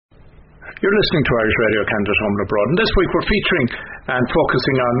You're listening to Irish Radio Canada Home and Abroad, and this week we're featuring and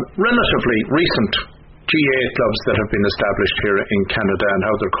focusing on relatively recent GAA clubs that have been established here in Canada and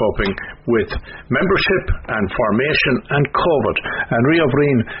how they're coping with membership and formation and COVID. And Rio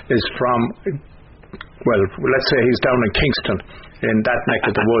Breen is from, well, let's say he's down in Kingston, in that neck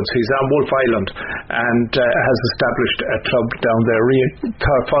of the woods. He's on Wolf Island and has established a club down there. Rio,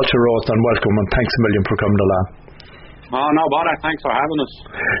 Falter Road, and welcome, and thanks a million for coming along. Oh, no bother. Thanks for having us.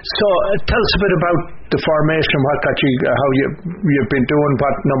 So, tell us a bit about the formation, what got you, how you've been doing,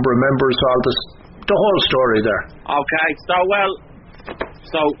 what number of members, all this, the whole story there. Okay, so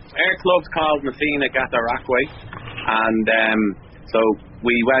our club's called Messina Gata Rockway, and so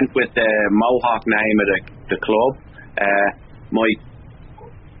we went with the Mohawk name of the club. My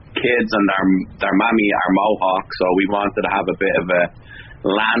kids and their mammy are Mohawk, so we wanted to have a bit of a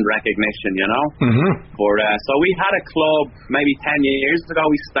land recognition, you know. Mm-hmm. But so we had a club maybe 10 years ago.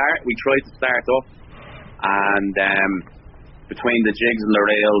 We tried to start up, and between the jigs and the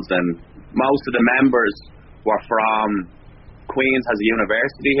reels, and most of the members were from Queen's has a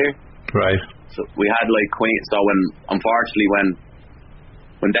university here. Right. So we had like Queen. So unfortunately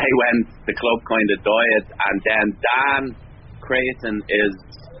when they went, the club kind of died, and then Dan Creighton is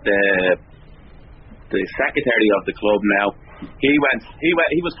the secretary of the club now. He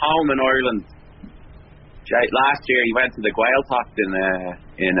was home in Ireland last year. He went to the Quaile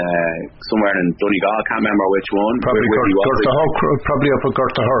in somewhere in Donegal. I can't remember which one. Probably up at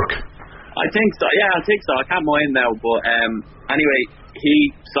Gortahurk. I think so. Yeah, I think so. I can't mind now. But anyway, he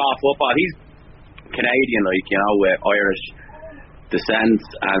saw football. He's Canadian, like, you know, with Irish descent,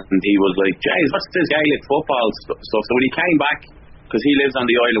 and he was like, "Jeez, what's this Gaelic football stuff?" So when he came back, because he lives on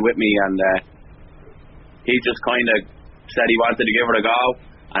the island with me, and he just kind of said he wanted to give it a go,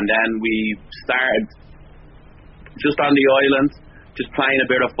 and then we started just on the island, just playing a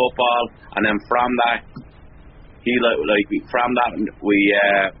bit of football, and then from that, we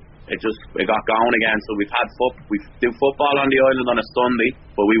it got going again. So we do football on the island on a Sunday,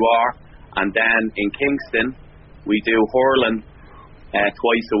 but and then in Kingston we do hurling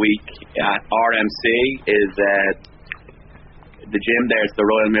twice a week at RMC. Is the gym there is the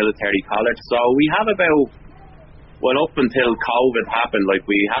Royal Military College. So we have up until COVID happened, like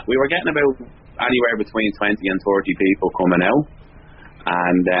we were getting about anywhere between 20 and 30 people coming out,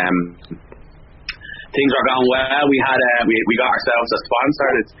 and things are going well. We had we got ourselves a sponsor.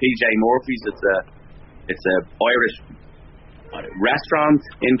 It's PJ Murphy's. It's a Irish restaurant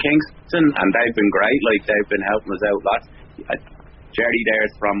in Kingston, and they've been great. Like, they've been helping us out lots. Jerry there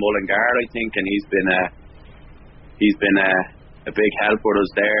is from Mullingar, I think, and he's been a big help with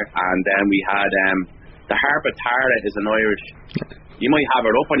us there. And then we had the Harpa Tara is an Irish. You might have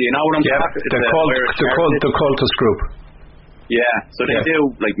it up, and you know what I'm talking about. The Cultus group. Yeah, so they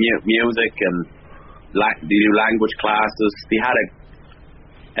do like music and they do language classes. They had a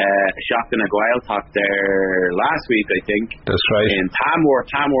shop in a Quaile talk there last week, I think. That's right. In Tamworth.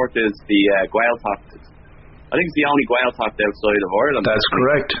 Tamworth is the Quaile talk. I think it's the only Quaile talk outside of Ireland. That's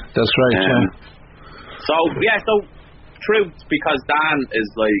correct. That's right. So truth, because Dan is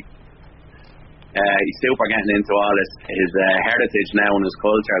like he's super getting into all his heritage now and his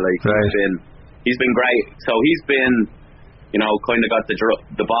culture. Like, right. He's been great. So he's been, you know, kind of got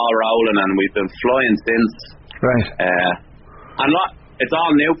the ball rolling, and we've been flying since. Right. And it's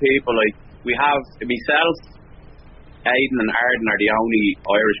all new people. Like, we have myself, Aidan and Arden are the only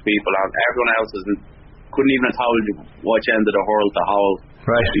Irish people, and everyone else couldn't even have told you which end of the world to hold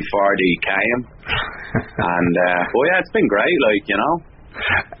before they came. And it's been great, like, you know.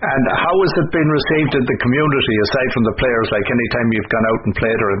 And how has it been received in the community, aside from the players? Like, any time you've gone out and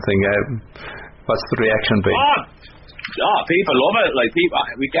played or anything, what's the reaction been? People love it. Like,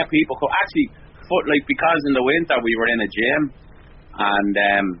 we get people because in the winter we were in a gym, and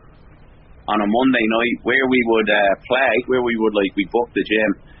on a Monday night where we would play, we booked the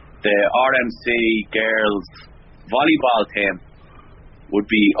gym. The RMC girls volleyball team would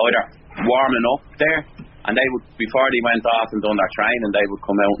be either warming up there, and they would, before they went off and done their training, they would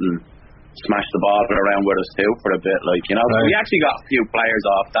come out and smash the ball around with us too for a bit, like, you know. Right. So we actually got a few players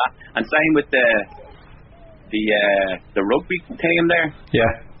off that, and same with the rugby team there.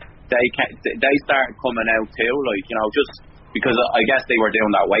 Yeah, they started coming out too, like, you know, just because I guess they were doing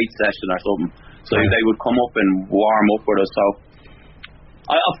that weight session or something. So they would come up and warm up with us. So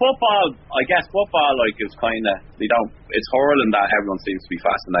football, like, is kind of, it's hurling that everyone seems to be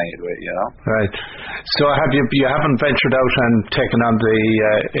fascinated with, you know. Right. So you haven't ventured out and taken on the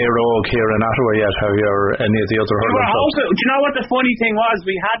Aeroog here in Ottawa yet, have you, or any of the other hurling clubs? Do you know what the funny thing was?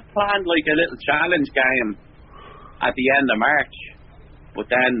 We had planned like a little challenge game at the end of March, but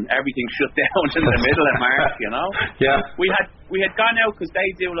then everything shut down in the middle of March, you know. Yeah. We had gone out because they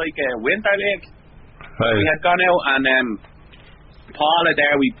do like a winter league. Right. We had gone out and Paula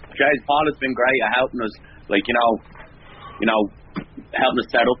there. Paula's been great at helping us, like you know, helping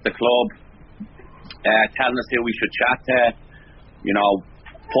us set up the club, telling us who we should chat to, you know,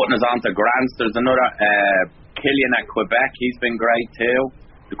 putting us onto grants. There's another Killian at Quebec. He's been great too.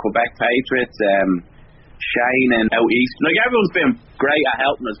 The Quebec Patriots. Shane and out east, like everyone's been great at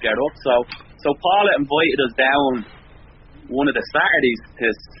helping us get up. So Paula invited us down one of the Saturdays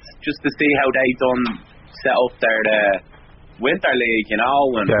just to see how they done set up the winter league, you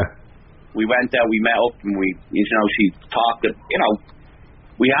know. And we went there, we met up, and she talked. You know,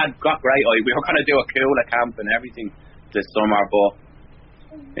 we got great. We were going to do a cooler camp and everything this summer, but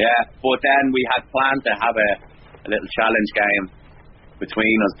then we had planned to have a little challenge game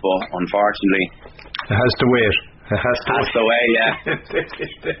between us, but unfortunately. It has to wait. Yeah.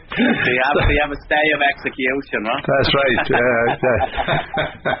 They have a stay of execution, huh? That's right.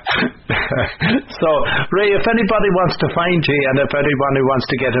 So, Ray, if anybody wants to find you, and if anybody wants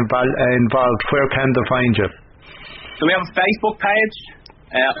to get involved, where can they find you? So we have a Facebook page.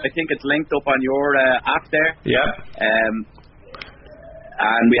 I think it's linked up on your app there. Yeah.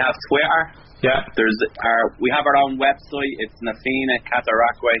 And we have Twitter. Yeah. We have our own website. It's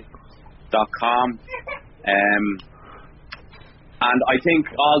nafinacatarakwe.com. And I think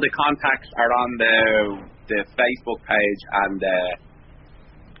all the contacts are on the Facebook page and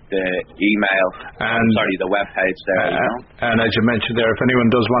the email. The web page there. You know? And as you mentioned there, if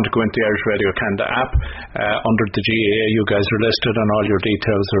anyone does want to go into the Irish Radio Canada app, under the GAA, you guys are listed and all your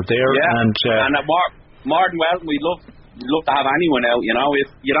details are there. Yeah. And more than welcome, we'd love to have anyone out. You know,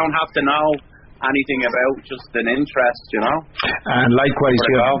 if you don't have to know anything about, just an interest, you know. And likewise,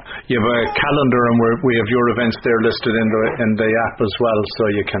 you have a calendar, and we have your events there listed in the app as well, so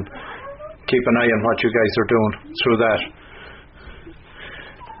you can keep an eye on what you guys are doing through that.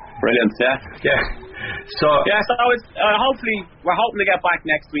 Brilliant, yeah. So it's, hopefully we're hoping to get back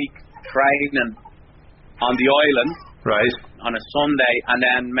next week training on the island, right, on a Sunday, and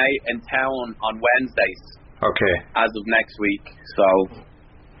then in town on Wednesdays. Okay. As of next week, so.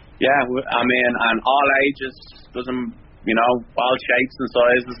 Yeah, I mean, and all ages, all shapes and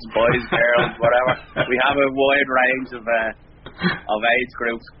sizes, boys, girls, whatever. We have a wide range of age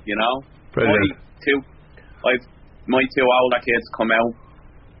groups, you know. Brilliant. My two older kids come out,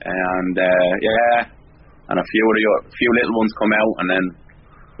 and and a few little ones come out, and then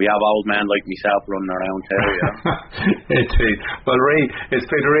we have old men like myself running around too, you know. Indeed. Well, Ray, it's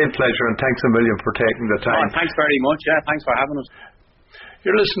been a real pleasure, and thanks a million for taking the time. Thanks very much. Yeah, thanks for having us.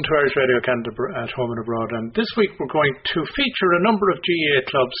 You're listening to Irish Radio Canada at home and abroad, and this week we're going to feature a number of GAA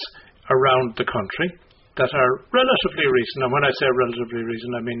clubs around the country that are relatively recent, and when I say relatively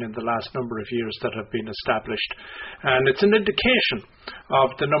recent, I mean in the last number of years that have been established. And it's an indication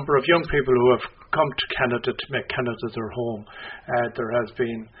of the number of young people who have come to Canada to make Canada their home. There has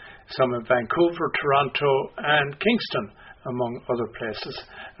been some in Vancouver, Toronto and Kingston, among other places.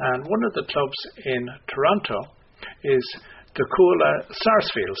 And one of the clubs in Toronto is the Quaile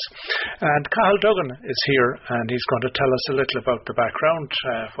Sarsfields. And Cathal Duggan is here, and he's going to tell us a little about the background,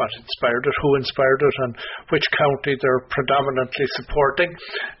 what inspired it, who inspired it, and which county they're predominantly supporting,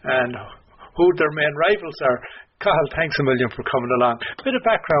 and who their main rivals are. Cathal, thanks a million for coming along. A bit of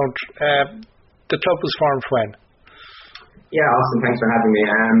background. The club was formed when? Yeah, awesome. Thanks for having me.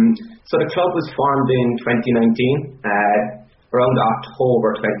 So the club was formed in 2019, around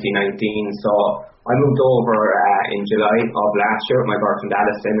October 2019. So I moved over in July of last year with my girlfriend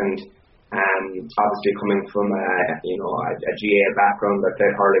Alison, and obviously coming from a GAA background, I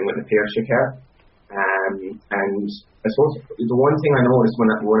played hurling with the Pearship here. And I suppose the one thing I noticed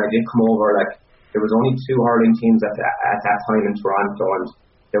when I did come over, like there was only 2 hurling teams at that time in Toronto, and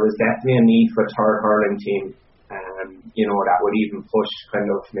there was definitely a need for a third hurling team. That would even push kind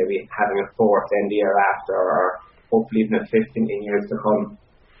of maybe having a 4th in the year after, or hopefully even a 5th in years to come.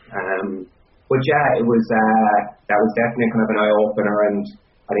 But yeah, it was that was definitely kind of an eye opener, and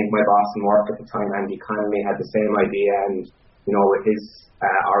I think my boss in work at the time, Andy Connolly, had the same idea, and with his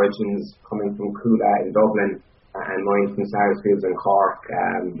origins coming from Quaile in Dublin and mine from Sarsfields in Cork,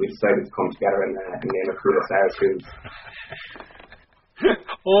 we decided to come together and name it Quaile Sarsfields.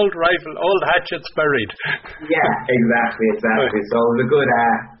 Old rival, old hatchets buried. Yeah, exactly. So it was a good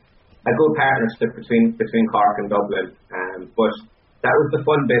partnership between Cork and Dublin, but that was the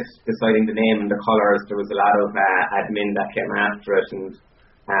fun bit, deciding the name and the colours. There was a lot of admin that came after it, and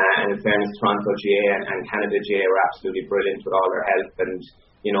And in fairness, Toronto GA and Canada GA were absolutely brilliant with all their help. And,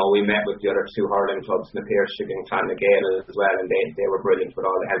 you know, we met with the other two hurling clubs, na Piarsaigh and Clonagale as well, and they were brilliant with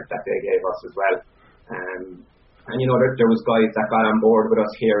all the help that they gave us as well. And, you know, there was guys that got on board with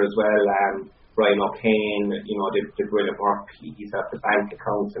us here as well. Brian O'Kane, you know, did brilliant work. He set up the bank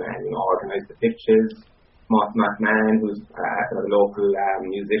accounts and you know, organised the pitches. Matt Mann, who's kind of a local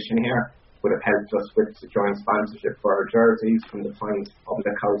musician here, would have helped us with securing sponsorship for our jerseys from the Point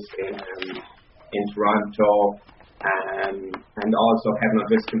Public House in Toronto. And also Kevin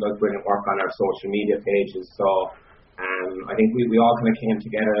O'Driscoll does brilliant work on our social media pages. So I think we all kind of came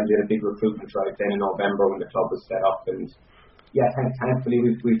together and did a big recruitment drive then in November when the club was set up. And yeah, thankfully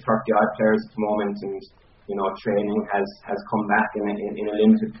we've 30 odd players at the moment, and you know, training has come back in a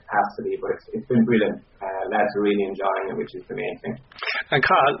limited capacity, but it's been brilliant. Lads are really enjoying it, which is the main thing. And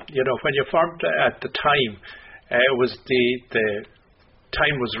Cathal, you know, when you formed at the time, it was the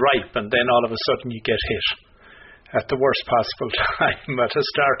time was ripe, and then all of a sudden you get hit at the worst possible time, at a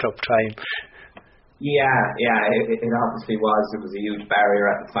start-up time. Yeah, it obviously was. It was a huge barrier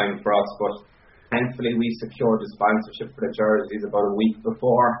at the time for us, but thankfully we secured the sponsorship for the jerseys about a week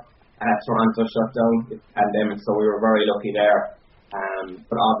before Toronto shut down the pandemic, so we were very lucky there.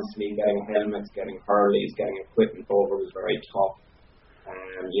 But obviously getting helmets, getting hurleys, getting equipment over was very tough.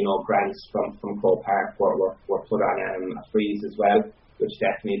 You know, grants from Croke Park were put on a freeze as well, which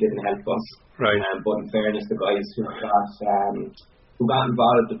definitely didn't help us. Right. But in fairness, the guys who got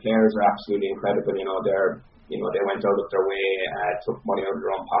involved, the players are absolutely incredible. You know, they went out of their way, took money out of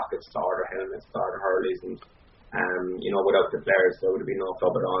their own pockets to order helmets, to order hurleys, and you know, without the players there would have been no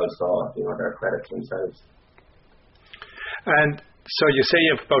club at all. So, you know, they're a credit to themselves. And so you say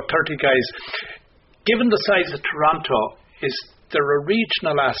you have about 30 guys. Given the size of Toronto, is there a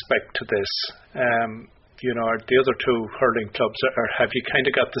regional aspect to this? You know, are the other two hurling clubs, or have you kind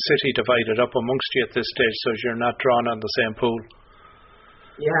of got the city divided up amongst you at this stage, so you're not drawn on the same pool?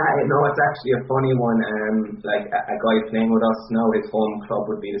 Yeah, no, it's actually a funny one. Like a guy playing with us now, his home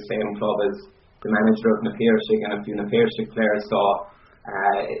club would be the same club as the manager of na Piarsaigh and a few na Piarsaigh players. So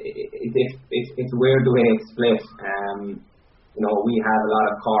it's weird the way it's split. You know, we have a lot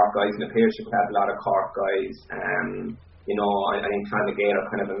of Cork guys, na Piarsaigh have a lot of Cork guys. You know, I think Clonagale are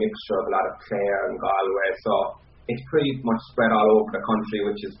kind of a mixture of a lot of Clare and Galway. So it's pretty much spread all over the country,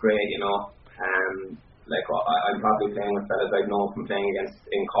 which is great. You know, like I'm probably playing with fellas I know from playing against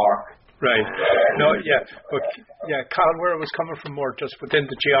in Cork. Right. No, yeah. But yeah, Cathal, where it was coming from more just within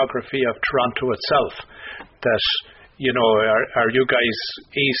the geography of Toronto itself, that, you know, are you guys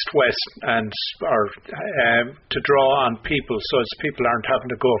east, west, and or to draw on people, so as people aren't having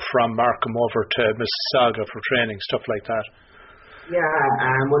to go from Markham over to Mississauga for training, stuff like that?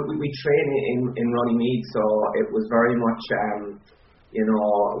 Yeah, we train in Runnymede, so it was very much, you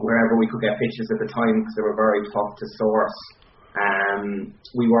know, wherever we could get pitches at the time, because they were very tough to source.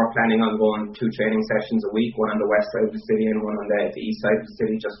 We were planning on going 2 training sessions a week, one on the west side of the city and one on the east side of the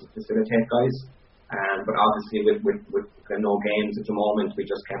city, just to facilitate guys. But obviously with no games at the moment, we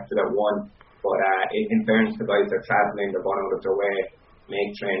just kept it at one. But in fairness, the guys are travelling, they're going out of their way,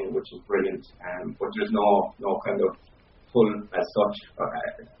 make training, which is brilliant. But there's no kind of pull as such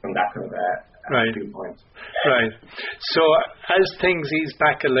from that kind of viewpoint. Right. So as things ease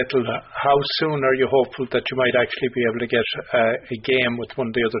back a little, how soon are you hopeful that you might actually be able to get a game with one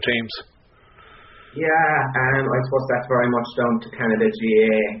of the other teams? Yeah, I suppose that's very much down to Canada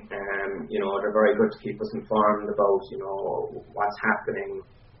GA. You know, they're very good to keep us informed about, you know, what's happening.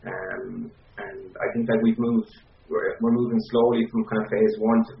 And I think that we're moving slowly from kind of phase 1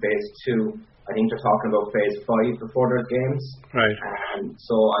 to phase 2. I think they're talking about phase 5 before there's games. Right.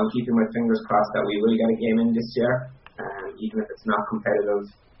 So I'm keeping my fingers crossed that we will get a game in this year. Even if it's not competitive,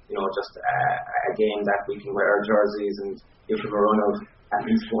 you know, just a game that we can wear our jerseys and give them a run out at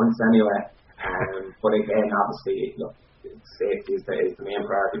least once anyway. But again, obviously, look, safety is the main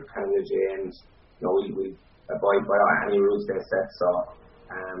priority for Canada GA, and you know, we abide by any rules they set. So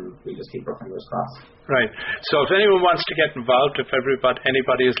we just keep our fingers crossed. Right. So if anyone wants to get involved, if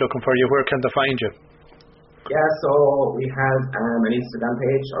anybody is looking for you, where can they find you? Yeah, so we have an Instagram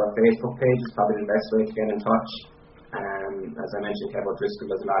page or a Facebook page. It's probably the best way to get in touch. As I mentioned, Kevin O'Driscoll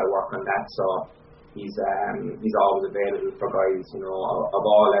does a lot of work on that, so he's always available for guys, you know, of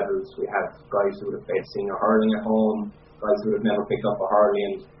all levels. We have guys who would have played senior hurling at home, guys who would have never picked up a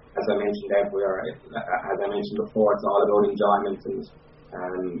hurling, and as I mentioned before, it's all about enjoyment,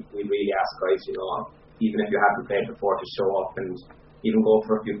 and we really ask guys, you know, even if you haven't played before, to show up and even go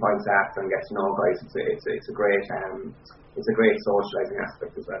for a few pints after and get to know guys. It's a great socialising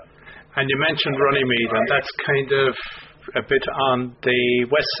aspect as well. And you mentioned Runnymede, and that's kind of a bit on the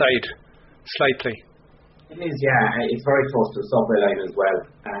west side, slightly. It is, yeah. It's very close to the subway line as well,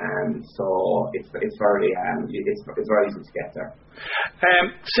 so it's very easy to get there.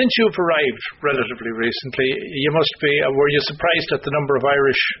 Since you've arrived relatively recently, you must be. Were you surprised at the number of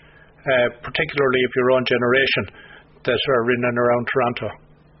Irish, particularly of your own generation, that are in and around Toronto?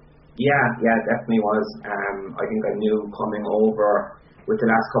 Yeah, definitely was. I think I knew coming over with the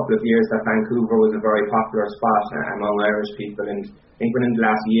last couple of years that Vancouver was a very popular spot among Irish people, and I think within the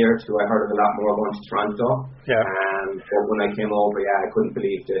last year or two I heard of a lot more going to Toronto. Yeah. But when I came over, I couldn't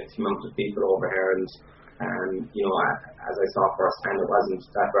believe the amount of people over here, and as I saw firsthand, it wasn't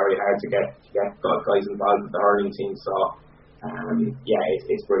that very hard to get guys involved with the hurling team. So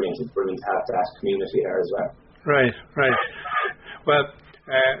it's brilliant. It's brilliant to have that community there as well. Right. Well,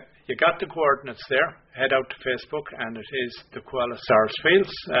 you got the coordinates there. Head out to Facebook, and it is the Quaile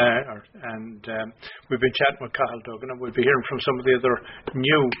Sarsfields. We've been chatting with Cathal, Duggan, and we'll be hearing from some of the other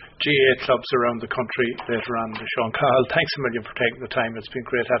new GAA clubs around the country later on in the show. And Cathal, thanks a million for taking the time. It's been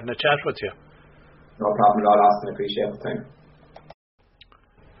great having a chat with you. No problem at all, Austin. I appreciate the time.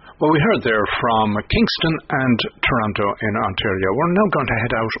 Well, we heard there from Kingston and Toronto in Ontario. We're now going to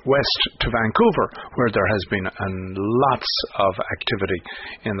head out west to Vancouver, where there has been lots of activity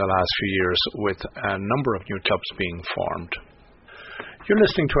in the last few years with a number of new clubs being formed. You're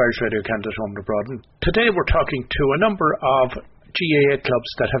listening to Irish Radio Canada Home and Abroad. Today we're talking to a number of GAA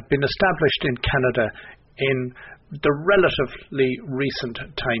clubs that have been established in Canada in the relatively recent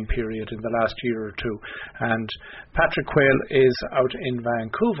time period in the last year or two. And Patrick Quaile is out in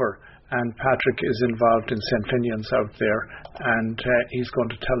Vancouver, and Patrick is involved in St. Finian's out there, and he's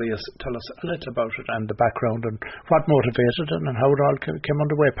going to tell us a little about it and the background and what motivated it and how it all came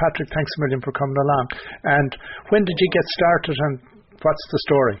underway. Patrick, thanks a million for coming along. And when did you get started, and what's the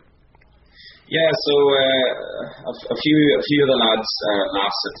story? Yeah, so a few of the lads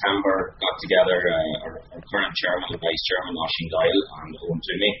last September got together, our current chairman and vice chairman, Oisín Doyle and Owen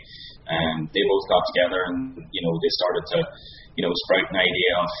Toomey, and they both got together and, they started to, sprout an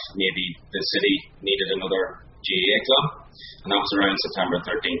idea of maybe the city needed another GAA club, and that was around September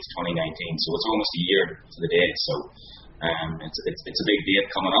 13th, 2019, so it's almost a year to the day, so it's a big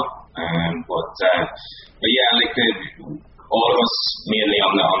date coming up, but yeah, all of us, mainly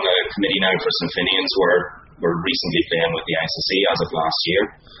on the committee now for St. Finian's, were recently playing with the ICC as of last year.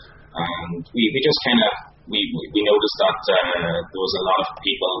 And we just we noticed that there was a lot of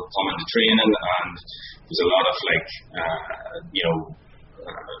people coming to training, and there was a lot of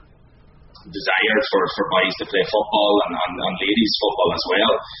desire for boys to play football and ladies football as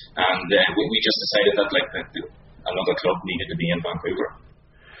well. And we just decided that another club needed to be in Vancouver.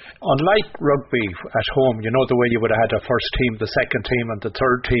 Unlike rugby at home, the way you would have had a first team, the second team and the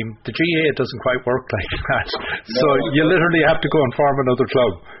third team, the GAA doesn't quite work like that. So you literally have to go and form another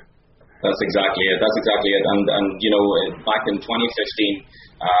club. That's exactly it. And back in 2015,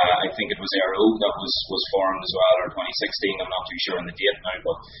 I think it was ARO that was formed as well, or 2016. I'm not too sure on the date now,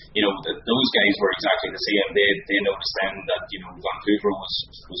 but those guys were exactly the same. They noticed then that Vancouver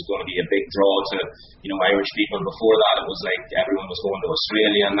was going to be a big draw to Irish people. Before that, it was like everyone was going to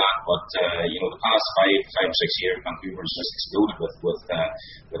Australia and that. But the past 5 or 6 years, Vancouver has just exploded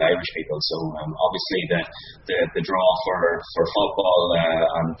with Irish people. So obviously the draw for football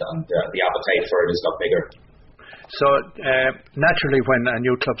and the appetite for it has got bigger. So naturally, when a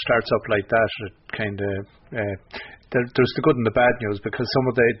new club starts up like that, it there's the good and the bad news, because some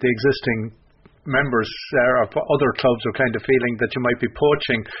of the existing members of other clubs are kind of feeling that you might be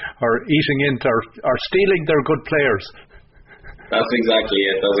poaching or eating into or stealing their good players. That's exactly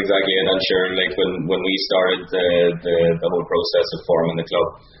it. I'm sure, when we started the whole process of forming the club,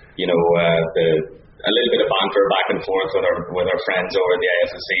 a little bit of banter back and forth with our friends over at the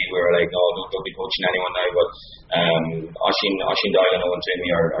IFSC. We were like, no, don't be coaching anyone now. But Oisín Doyle and Owen Toomey,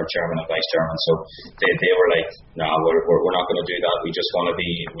 our chairman and vice chairman, so they were like, no, we're not going to do that. We just want to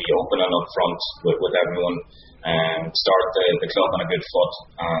be open and upfront with everyone, and start the club on a good foot,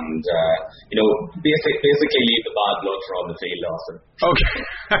 and basically leave the bad blood for on the field, Austin. Okay.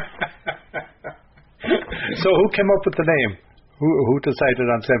 So who came up with the name? Who decided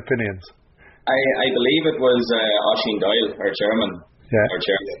on St. Finian's? I believe it was Oisín Doyle, our chairman. Yeah. Our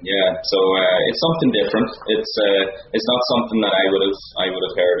chairman. Yeah. So it's something different. It's not something that I would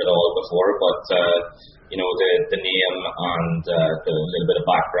have heard at all before. But the name and the little bit of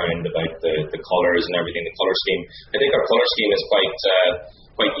background about the colours and everything, the colour scheme. I think our colour scheme is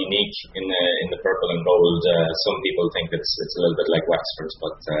quite quite unique in the purple and gold. Some people think it's a little bit like Wexford's,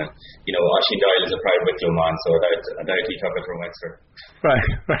 but Oisín Doyle is a proud Wicklow man, so I doubt he took it from Wexford. Right.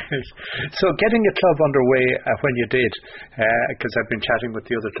 So getting a club underway when you did, because I've been chatting with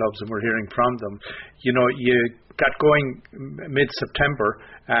the other clubs and we're hearing from them, you got going mid-September,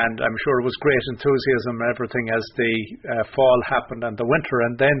 and I'm sure it was great enthusiasm and everything as the fall happened and the winter,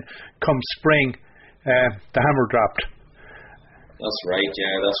 and then come spring, the hammer dropped. That's right,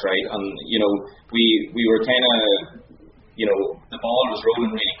 yeah, that's right. And, we were kind of, the ball was rolling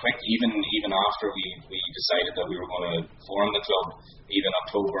really quick, even after we decided that we were going to form the club. Even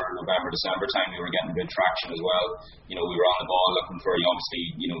October, November, December time, we were getting good traction as well. We were on the ball looking for, obviously,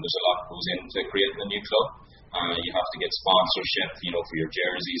 there's a lot that goes into creating a new club. You have to get sponsorship, for your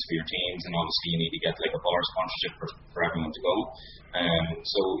jerseys, for your teams, and obviously you need to get like a bar sponsorship for everyone to go.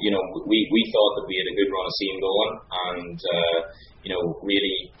 So, we thought that we had a good run of scene going, and,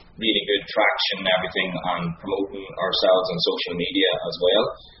 really, really good traction and everything, and promoting ourselves on social media as well.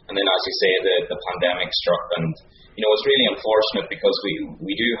 And then, as you say, the pandemic struck, and, it's really unfortunate because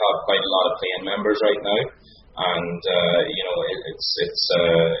we do have quite a lot of playing members right now, and,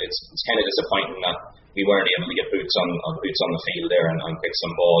 it's kind of disappointing that we weren't able to get boots on the field there and pick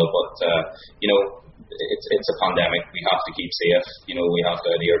some ball, but it's a pandemic. We have to keep safe. We have to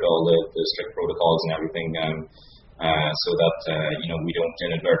adhere to all the strict protocols and everything, so that we don't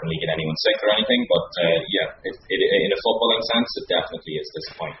inadvertently get anyone sick or anything. But in a footballing sense, it definitely is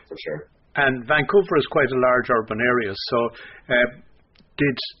disappointing for sure. And Vancouver is quite a large urban area, so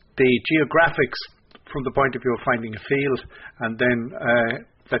did the geographics, from the point of view of finding a field, and then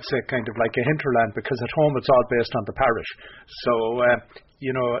let's say kind of like a hinterland, because at home it's all based on the parish. So,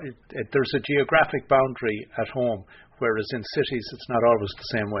 there's a geographic boundary at home, whereas in cities it's not always the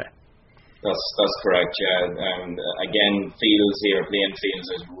same way. That's correct, yeah. And again, fields here, playing fields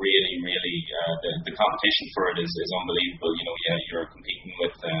is really, really, the competition for it is unbelievable. You're competing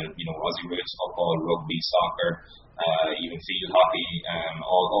with, Aussie roots, football, rugby, soccer, even field hockey,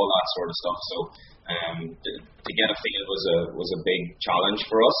 all that sort of stuff. So, to get a field was a big challenge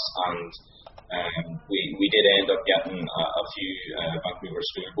for us, and we did end up getting a few Vancouver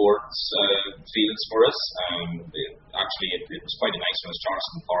School Boards fields for us. It was quite a nice one. It was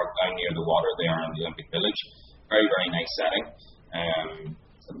Charleston Park down near the water there in the Olympic Village. Very, very nice setting.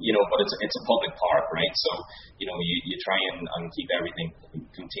 But it's a public park, right? So, you try and keep everything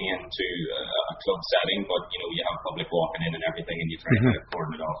contained to a club setting, but, you have public walking in and everything, and you try to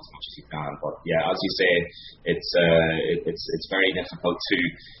cordon it off as much as you can. But yeah, as you say, it's very difficult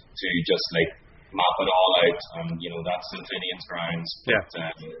to just like map it all out, and, that's St. Finian's grounds, but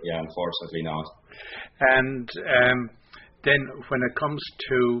unfortunately not. And then when it comes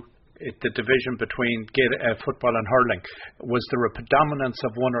to the division between football and hurling, was there a predominance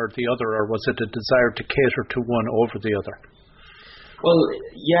of one or the other, or was it a desire to cater to one over the other? Well,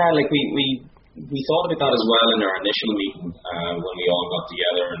 yeah, like we thought about that as well in our initial meeting when we all got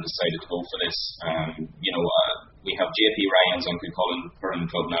together and decided to go for this. We have JP Ryan's on Cuchulainn Hurling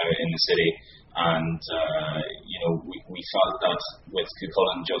Club now in the city, and we felt that with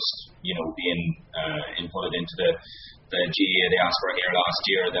Cuchulainn just being inputted into the GAA they asked for here last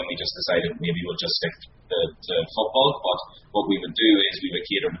year, then we just decided maybe we'll just stick to football. But what we would do is we would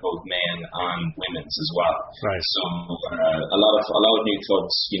cater to both men and women's as well. Right. So a lot of new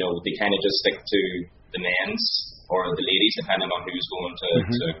clubs, they kind of just stick to the men's or the ladies, depending on who's going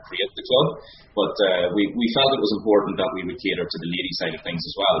to create the club. But we felt it was important that we would cater to the ladies side of things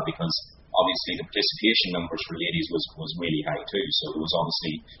as well, because obviously the participation numbers for ladies was really high too. So there was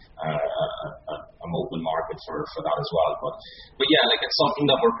obviously an open market for that as well. But yeah, like it's something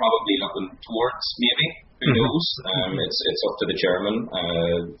that we're probably looking towards maybe. Who knows? It's up to the chairman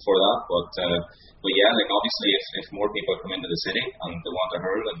for that. But yeah, like obviously if more people come into the city and they want to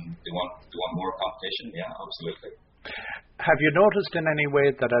hurl and they want more competition, yeah, absolutely. Have you noticed in any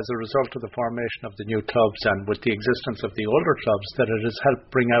way that as a result of the formation of the new clubs and with the existence of the older clubs, that it has helped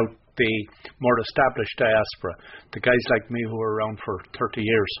bring out the more established diaspora, the guys like me who are around for 30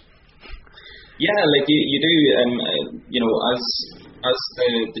 years? Yeah, like you do, as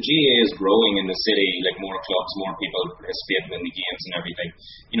the GAA is growing in the city, like more clubs, more people participating in the games and everything,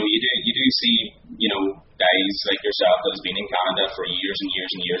 you do see, guys like yourself that has been in Canada for years and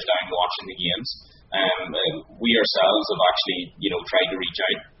years and years down watching the games. We ourselves have actually, tried to reach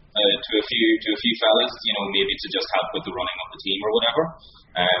out to a few fellas, maybe to just help with the running of the team or whatever.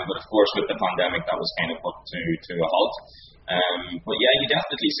 But of course, with the pandemic, that was kind of put to a halt. But yeah, you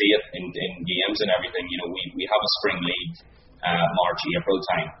definitely see it in games and everything. We have a spring league, March, April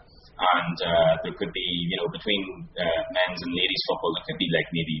time. and there could be, between men's and ladies football, there could be like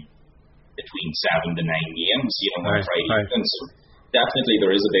maybe between 7 to 9 games, on a Friday evening. So definitely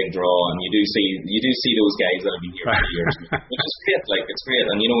there is a big draw, and you do see those guys that have been here for years, which is great. Like, it's great,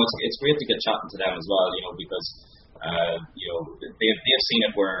 and it's great to get chatting to them as well, because they've seen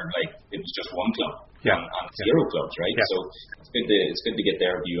it where like it was just one club and zero clubs, right? So it's good to get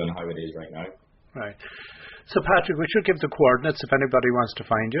their view on how it is right now. Right. So Patrick, we should give the coordinates if anybody wants to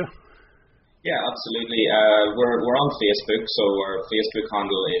find you. Yeah, absolutely. We're on Facebook, so our Facebook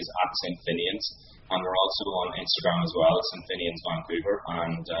handle is @St.Finians, and we're also on Instagram as well, St. Finians Vancouver,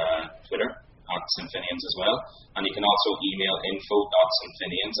 and Twitter @St.Finians as well. And you can also email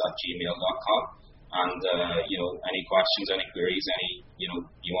info.stfinians@gmail.com. And any questions, any queries, you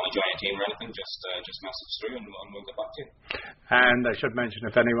want to join a team or anything, just message through and we'll get back to you. And I should mention,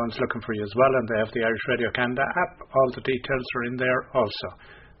 if anyone's looking for you as well, and they have the Irish Radio Canada app, all the details are in there also.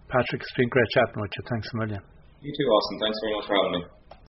 Patrick, it's been great chatting with you. Thanks a million. You too, Austin. Thanks very much for having me.